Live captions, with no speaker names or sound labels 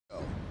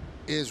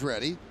is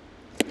ready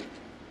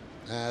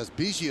as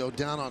Biggio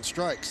down on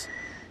strikes.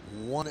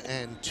 1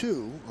 and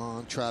 2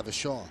 on Travis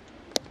Shaw.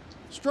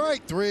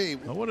 Strike 3.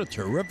 Oh, what a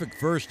terrific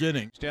first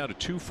inning. Down to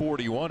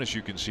 241, as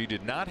you can see.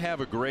 Did not have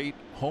a great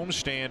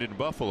homestand in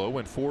Buffalo.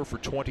 Went 4 for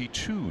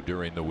 22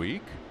 during the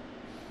week.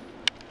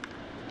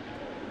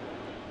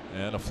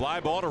 And a fly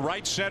ball to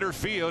right center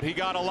field. He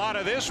got a lot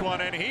of this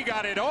one, and he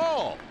got it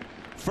all.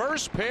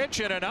 First pitch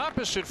and an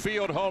opposite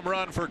field home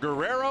run for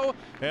Guerrero,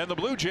 and the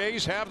Blue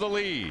Jays have the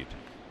lead.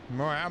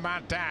 Boy, how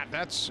about that?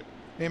 That's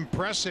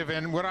impressive.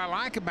 And what I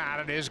like about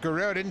it is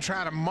Guerrero didn't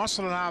try to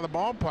muscle it out of the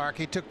ballpark.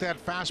 He took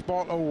that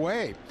fastball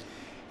away.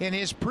 In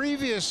his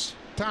previous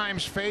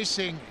times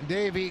facing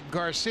Deivi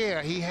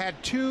Garcia, he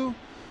had 2.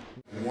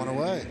 1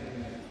 away.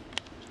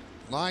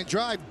 Line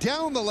drive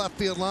down the left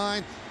field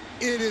line.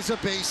 It is a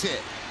base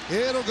hit.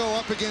 It'll go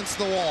up against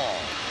the wall.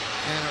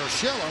 And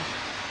Urshela,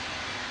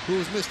 who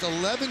has missed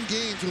 11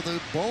 games with a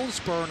bone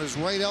spur in his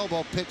right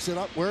elbow, picks it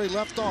up where he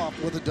left off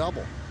with a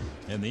double.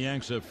 And the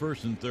Yanks have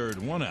first and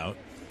third, 1 out.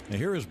 And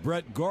here is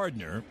Brett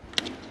Gardner.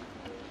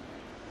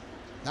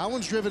 That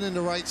one's driven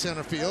into right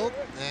center field,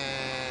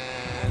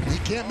 and he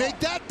can't make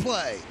that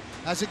play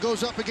as it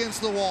goes up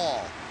against the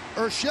wall.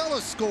 Urshela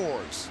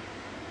scores.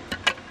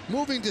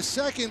 Moving to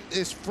second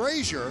is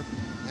Frazier,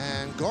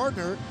 and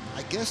Gardner,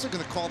 I guess they're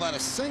going to call that a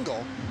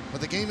single, but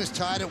the game is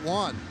tied at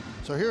 1.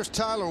 So here's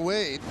Tyler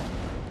Wade.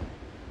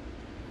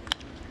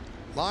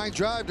 Line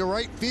drive to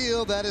right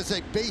field. That is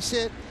a base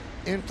hit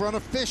in front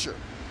of Fisher.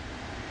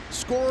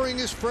 Scoring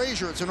is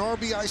Frazier. It's an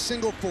RBI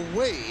single for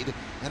Wade,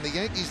 and the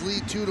Yankees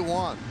lead 2-1.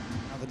 Now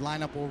the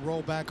lineup will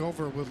roll back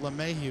over with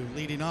LeMahieu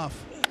leading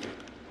off.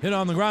 Hit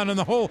on the ground in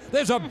the hole.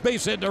 There's a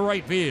base hit to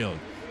right field.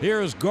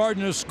 Here's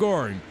Gardner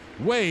scoring.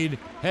 Wade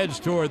heads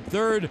toward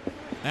third,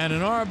 and an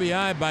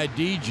RBI by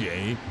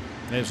DJ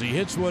as he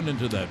hits one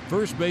into that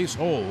first base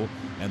hole,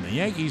 and the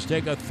Yankees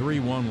take a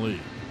 3-1 lead.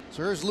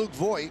 So here's Luke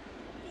Voit.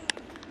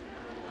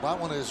 That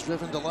one is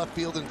driven to left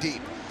field and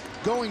deep.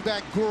 Going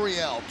back,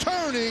 Gurriel,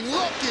 turning,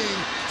 looking,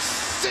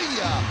 see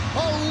ya!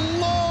 A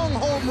long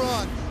home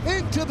run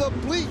into the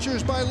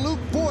bleachers by Luke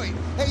Voit.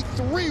 A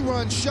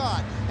 3-run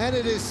shot, and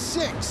it is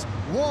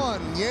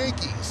 6-1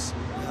 Yankees.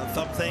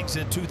 Thumb things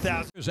in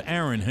 2000. Here's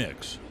Aaron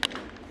Hicks.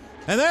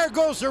 And there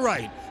goes to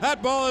right.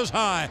 That ball is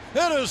high.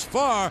 It is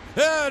far.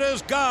 It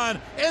is gone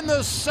in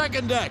the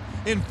second deck.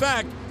 In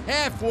fact,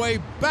 halfway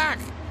back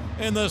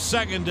in the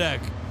second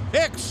deck.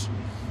 Hicks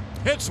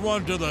hits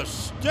one to the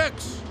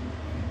sticks.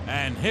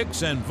 And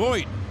Hicks and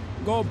Voit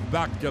go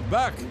back to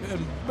back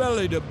and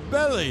belly to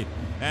belly.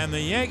 And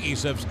the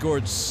Yankees have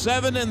scored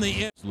 7 in the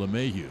inning.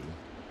 LeMahieu.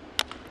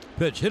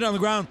 Pitch hit on the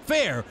ground,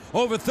 fair,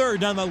 over third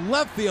down the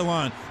left field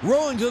line,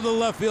 rolling to the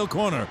left field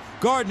corner.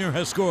 Gardner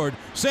has scored,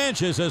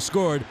 Sanchez has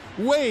scored,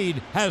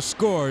 Wade has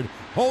scored.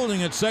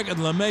 Holding at second,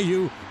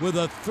 LeMahieu with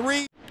a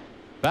 3.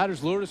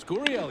 Batters Lourdes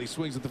Gurriel. He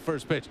swings at the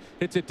first pitch,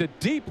 hits it to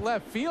deep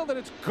left field, and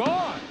it's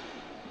gone.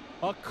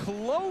 A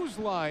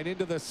clothesline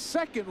into the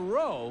second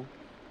row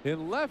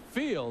in left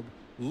field.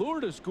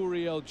 Lourdes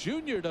Gurriel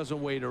Jr.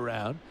 doesn't wait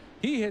around.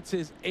 He hits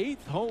his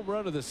 8th home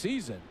run of the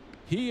season.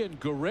 He and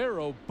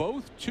Guerrero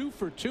both 2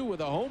 for 2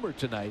 with a homer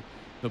tonight.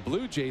 The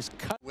Blue Jays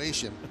cut.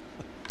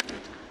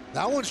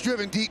 That one's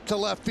driven deep to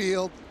left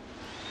field.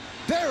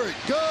 There it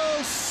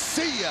goes.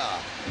 See ya.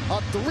 A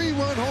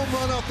 3-run home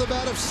run off the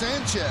bat of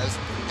Sanchez,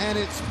 and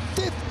it's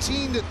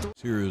 15-3.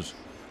 Here's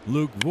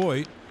Luke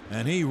Voit,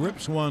 and he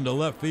rips one to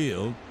left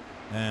field,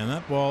 and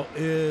that ball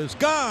is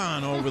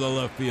gone over the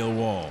left field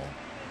wall.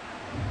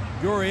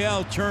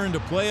 Gurriel turned to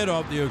play it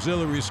off the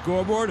auxiliary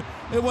scoreboard.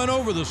 It went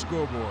over the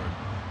scoreboard.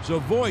 So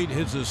Voit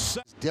hits his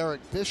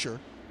Derek Fisher.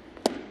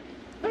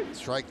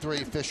 Strike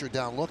 3, Fisher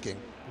down looking.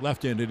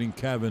 Left-handed in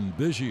Cavan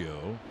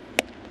Biggio.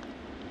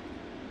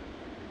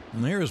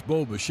 And here's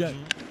Bo Bichette.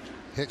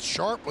 Hit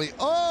sharply.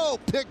 Oh,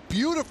 picked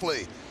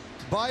beautifully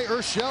by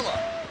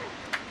Urshela.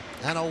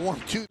 And a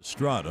 1-2.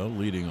 Estrada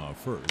leading off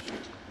first.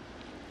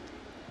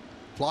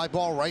 Fly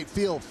ball right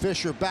field.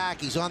 Fisher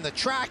back. He's on the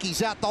track.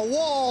 He's at the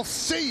wall.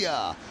 See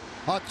ya.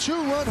 A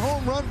 2-run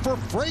home run for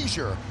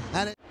Frazier.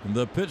 And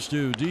the pitch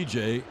to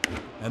DJ,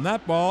 and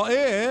that ball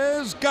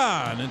is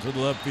gone into the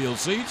left field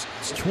seats.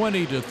 It's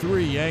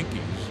 20-3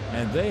 Yankees,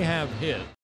 and they have hit.